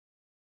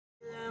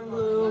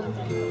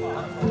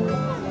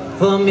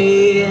for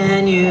me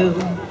and you.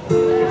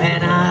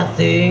 And I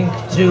think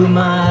to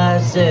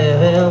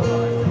myself,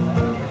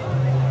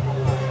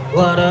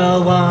 what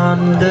a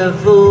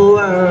wonderful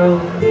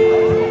world.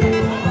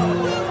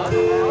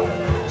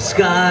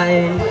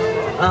 Skies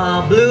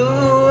are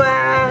blue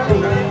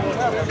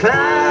and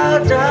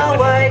clouds are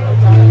white.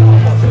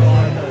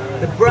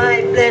 The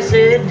bright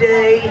blessed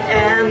day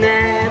and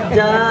that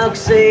dark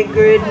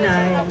sacred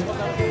night.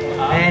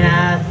 And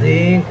I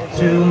think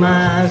to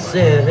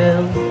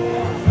myself,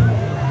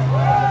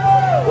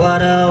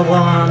 what a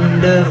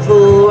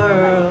wonderful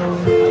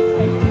world.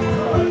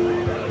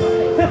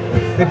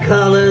 The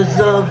colors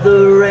of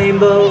the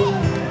rainbow,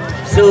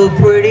 so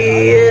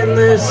pretty in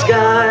the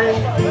sky,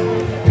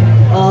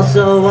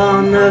 also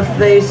on the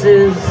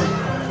faces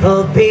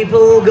of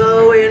people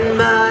going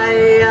by.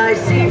 I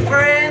see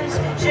friends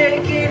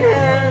shaking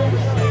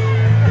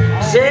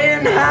hands,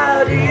 saying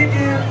how do you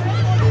do.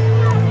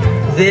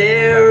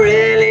 They're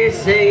really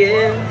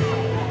saying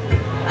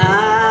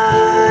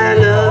I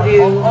love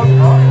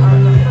you.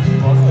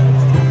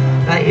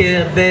 I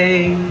hear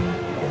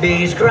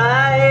babies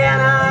cry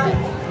and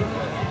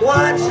I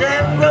watch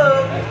them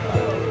grow.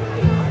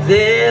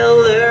 They'll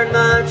learn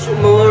much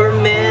more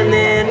men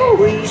than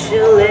we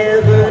shall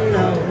ever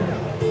know.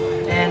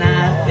 And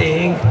I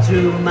think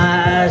to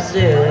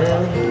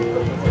myself,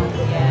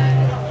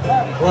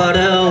 what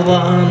a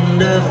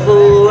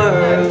wonderful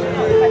world.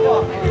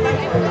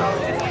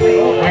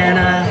 And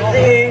I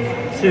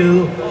think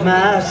to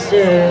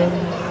myself,